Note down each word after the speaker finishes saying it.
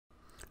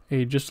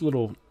Hey, just a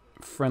little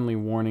friendly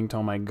warning to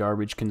all my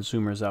garbage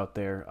consumers out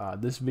there.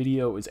 This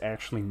video is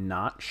actually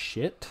not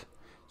shit.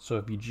 So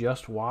if you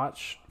just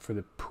watch for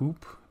the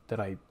poop that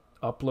I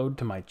upload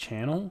to my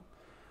channel,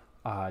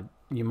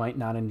 you might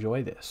not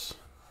enjoy this.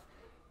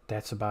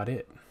 That's about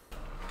it.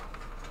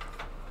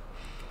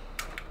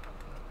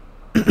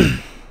 Be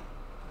alright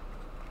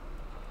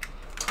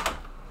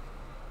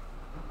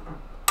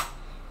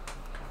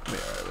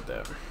with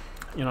that.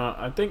 You know,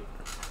 I think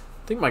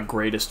my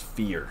greatest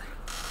fear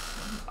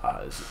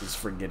is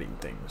forgetting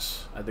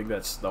things. I think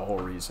that's the whole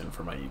reason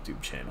for my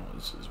YouTube channel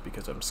is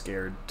because I'm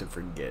scared to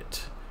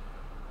forget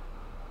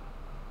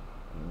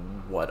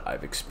what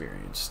I've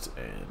experienced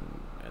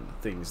and the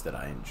things that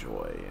I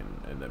enjoy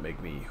and that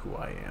make me who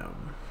I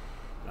am.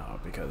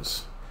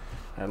 Because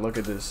I look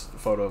at this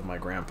photo of my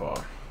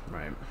grandpa,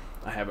 right?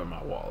 I have it in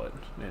my wallet,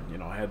 and you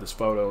know, I had this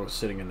photo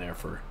sitting in there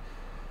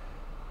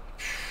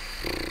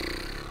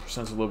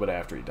since a little bit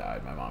after he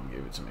died. My mom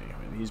gave it to me.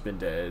 I mean, he's been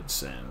dead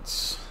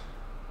since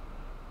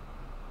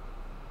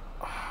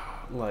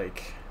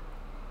like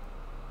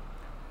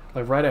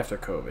right after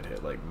COVID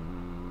hit, like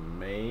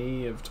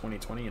May of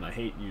 2020, and I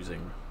hate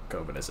using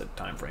COVID as a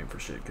time frame for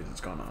shit because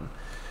it's gone on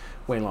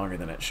way longer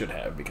than it should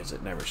have, because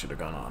it never should have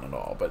gone on at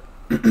all. But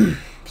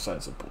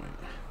besides the point,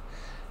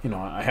 you know,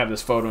 I have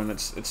this photo and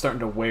it's starting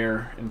to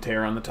wear and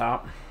tear on the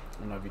top. I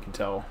don't know if you can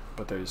tell,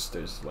 but there's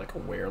like a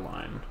wear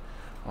line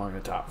along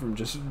the top from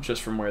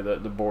just from where the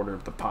border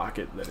of the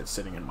pocket that it's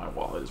sitting in my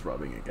wallet is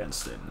rubbing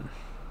against it. And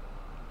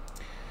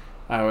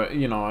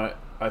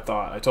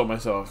I told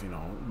myself, you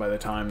know, by the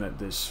time that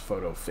this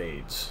photo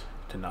fades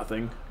to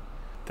nothing,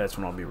 that's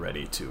when I'll be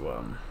ready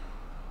to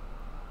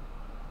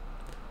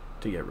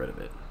get rid of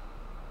it.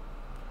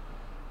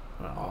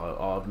 Well,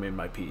 I'll have made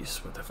my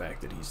peace with the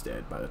fact that he's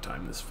dead by the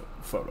time this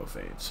photo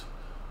fades.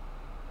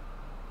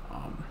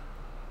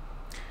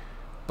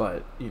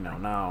 But you know,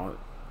 now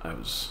I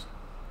was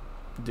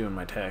doing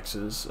my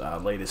taxes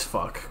late as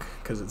fuck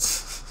because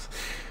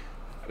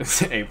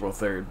it's April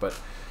 3rd, but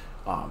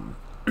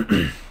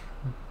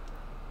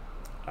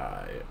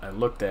I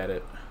looked at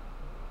it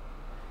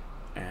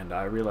and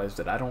I realized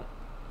that I don't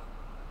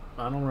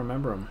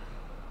remember him.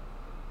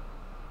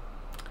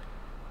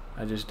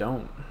 I just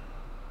don't.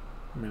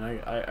 I mean,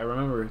 I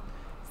remember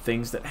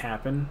things that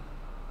happened,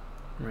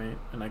 right?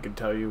 And I could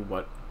tell you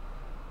what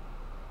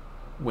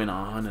went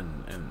on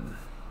and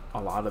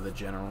a lot of the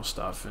general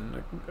stuff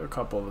and a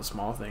couple of the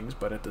small things,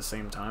 but at the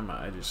same time,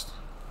 I just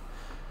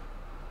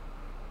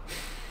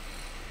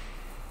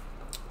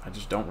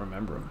don't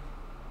remember him.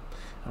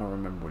 I don't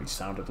remember what he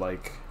sounded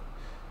like.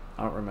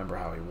 I don't remember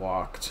how he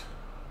walked.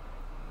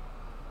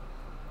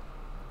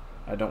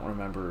 I don't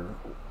remember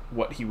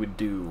what he would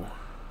do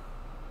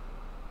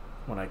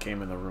when I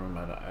came in the room.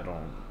 I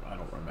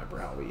don't remember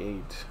how he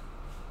ate.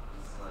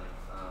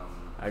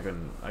 I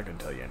couldn't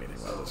tell you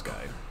anything about this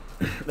guy.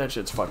 That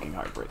shit's fucking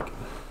heartbreaking,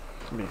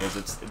 because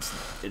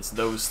it's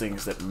those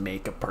things that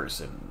make a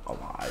person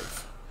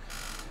alive.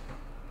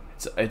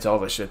 It's all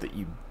the shit that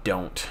you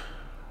don't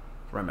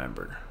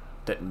remember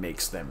that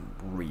makes them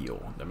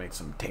real, that makes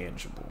them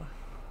tangible.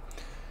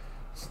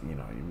 You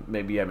know,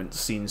 maybe you haven't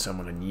seen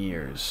someone in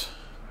years,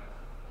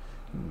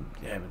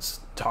 you haven't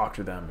talked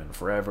to them in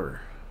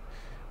forever,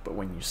 but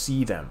when you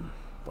see them,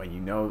 when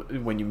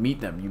you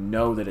meet them, you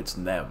know that it's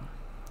them.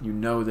 You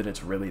know that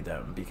it's really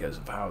them because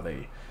of how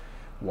they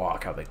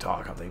walk, how they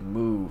talk, how they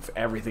move.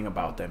 Everything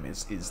about them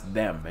is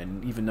them.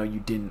 And even though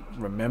you didn't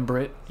remember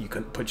it, you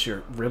couldn't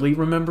really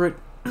remember it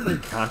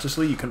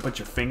consciously, you couldn't put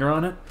your finger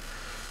on it,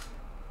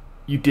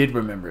 you did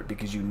remember it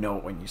because you know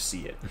it when you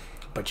see it.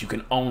 But you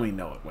can only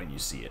know it when you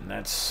see it, and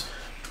that's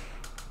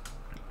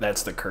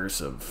the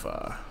curse of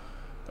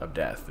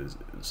death.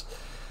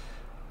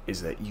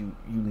 Is that you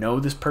know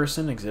this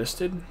person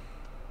existed,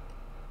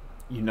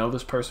 you know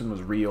this person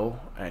was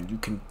real, and you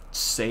can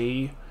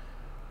say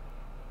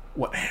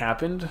what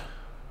happened,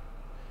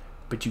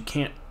 but you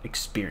can't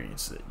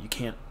experience it. You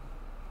can't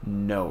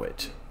know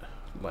it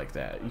like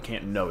that. You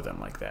can't know them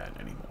like that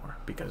anymore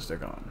because they're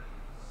gone,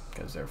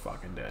 because they're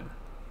fucking dead.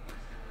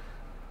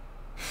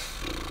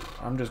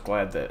 I'm just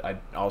glad that I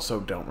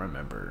also don't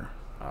remember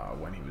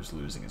when he was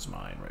losing his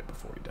mind right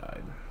before he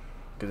died,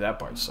 because that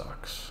part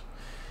sucks.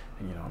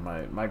 And, you know,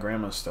 my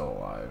grandma's still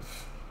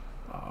alive,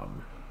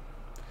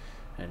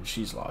 and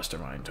she's lost her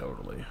mind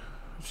totally.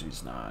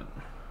 She's not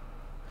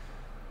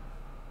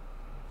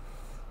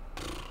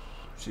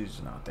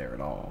there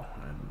at all,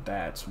 and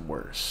that's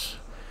worse,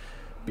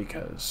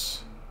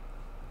 because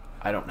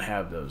I don't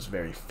have those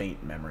very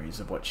faint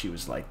memories of what she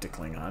was like to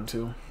cling on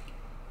to,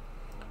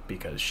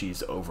 because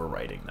she's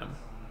overwriting them.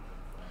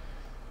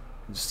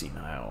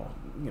 Senile,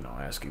 you know,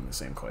 asking the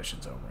same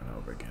questions over and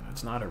over again.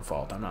 It's not her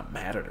fault. I'm not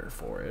mad at her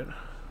for it.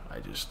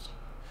 I just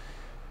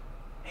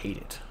hate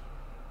it.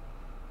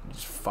 I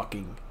just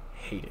fucking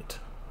hate it.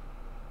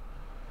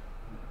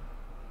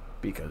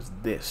 Because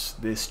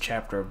this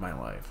chapter of my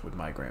life with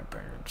my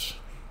grandparents,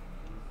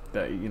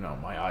 that, you know,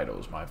 my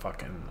idols, my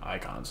fucking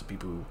icons, the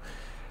people who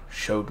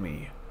showed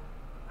me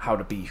how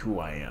to be who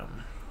I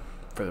am,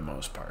 for the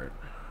most part,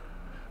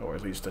 or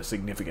at least a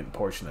significant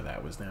portion of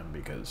that was them,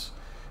 because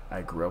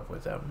I grew up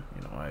with them.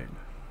 You know,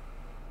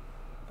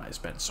 I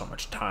spent so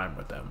much time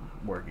with them,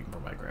 working for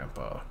my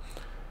grandpa,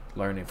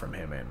 learning from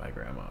him and my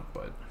grandma.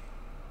 But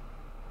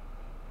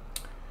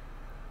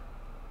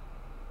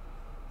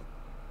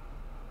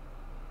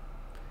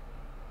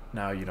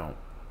now you don't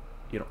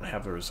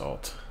have the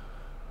result.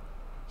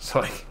 So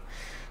like,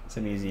 it's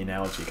an easy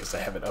analogy because I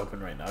have it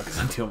open right now because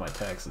I'm doing my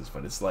taxes,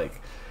 but it's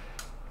like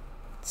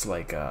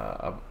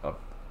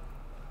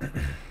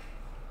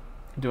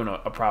doing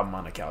a problem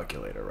on a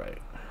calculator, right?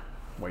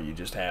 Where you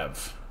just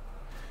have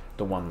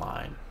the one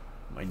line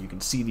and you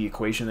can see the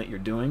equation that you're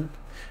doing,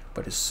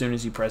 but as soon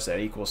as you press that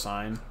equal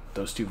sign,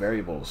 those two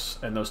variables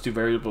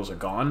are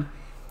gone.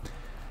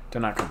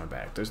 They're not coming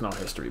back. There's no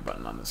history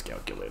button on this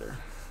calculator.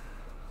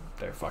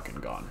 They're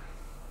fucking gone.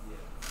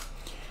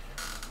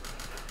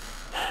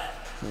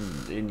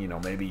 And you know,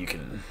 maybe you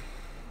can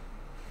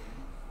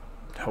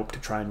hope to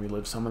try and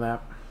relive some of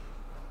that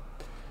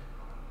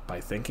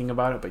by thinking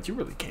about it, but you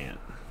really can't.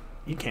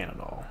 You can't at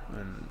all.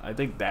 And I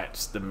think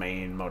that's the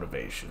main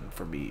motivation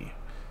for me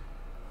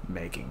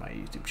making my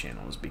YouTube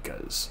channel, is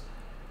because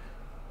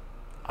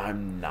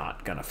I'm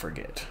not gonna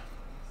forget.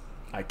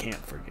 I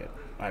can't forget.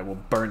 I will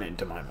burn it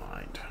into my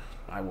mind.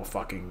 I will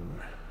fucking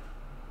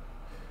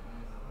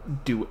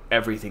do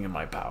everything in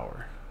my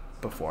power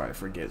before I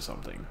forget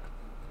something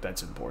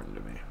that's important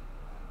to me.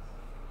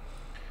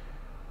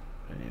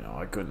 And you know,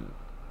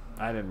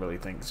 I didn't really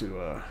think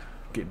to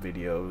get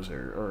videos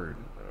or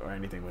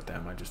anything with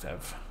them. I just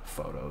have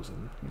photos,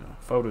 and you know,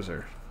 photos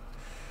are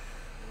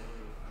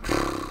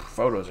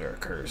a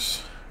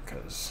curse,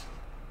 because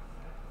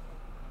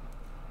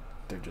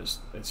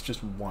it's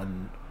just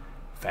one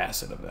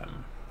facet of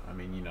them. I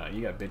mean, you know,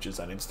 you got bitches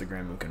on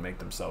Instagram who can make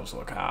themselves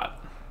look hot,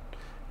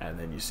 and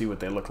then you see what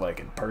they look like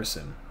in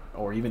person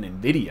or even in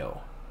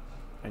video,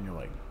 and you're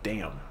like,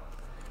 damn,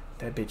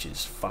 that bitch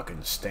is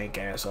fucking stank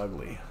ass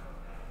ugly.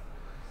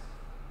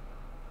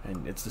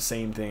 And it's the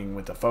same thing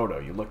with the photo.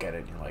 You look at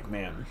it and you're like,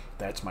 man,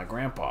 that's my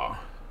grandpa.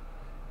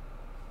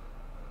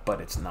 But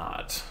it's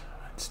not.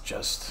 It's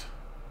just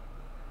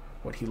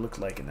what he looked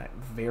like in that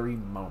very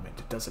moment.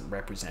 It doesn't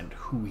represent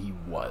who he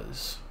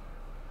was.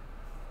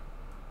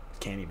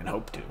 Can't even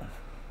hope to.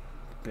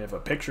 If a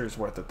picture is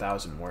worth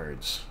 1,000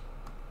 words,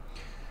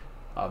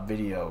 a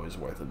video is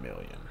worth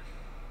 1,000,000.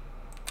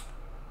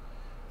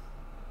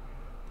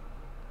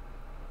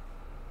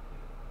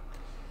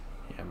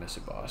 Yeah, I miss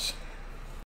you, boss.